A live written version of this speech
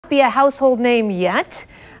be a household name yet,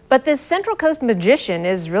 but this Central Coast magician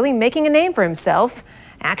is really making a name for himself.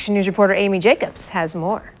 Action News reporter Amy Jacobs has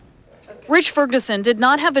more. Rich Ferguson did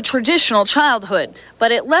not have a traditional childhood,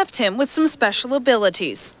 but it left him with some special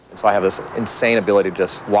abilities. So I have this insane ability to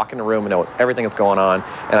just walk in a room and know everything that's going on,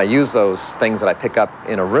 and I use those things that I pick up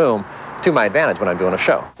in a room to my advantage when I'm doing a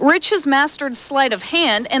show. Rich has mastered sleight of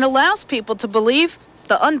hand and allows people to believe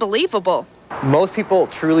the unbelievable. Most people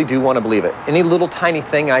truly do want to believe it. Any little tiny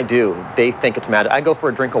thing I do, they think it's magic. I go for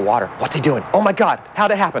a drink of water. What's he doing? Oh my God,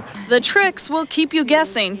 how'd it happen? The tricks will keep you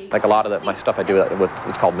guessing. Like a lot of my stuff I do,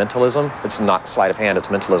 it's called mentalism. It's not sleight of hand,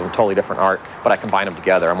 it's mentalism, totally different art, but I combine them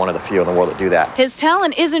together. I'm one of the few in the world that do that. His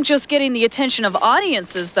talent isn't just getting the attention of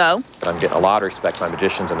audiences, though. I'm getting a lot of respect by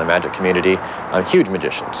magicians in the magic community. Huge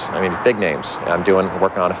magicians, I mean, big names. I'm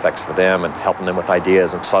working on effects for them and helping them with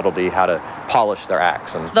ideas and subtlety, how to polish their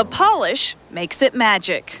acts. And the polish makes it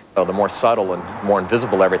magic. So the more subtle and more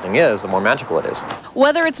invisible everything is, the more magical it is.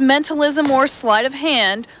 Whether it's mentalism or sleight of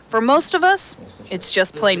hand, for most of us, it's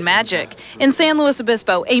just plain magic. In San Luis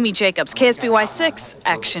Obispo, Amy Jacobs, KSBY 6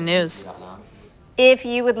 Action News. If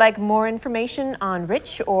you would like more information on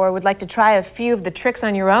Rich or would like to try a few of the tricks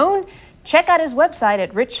on your own, check out his website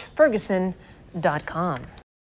at richferguson.com.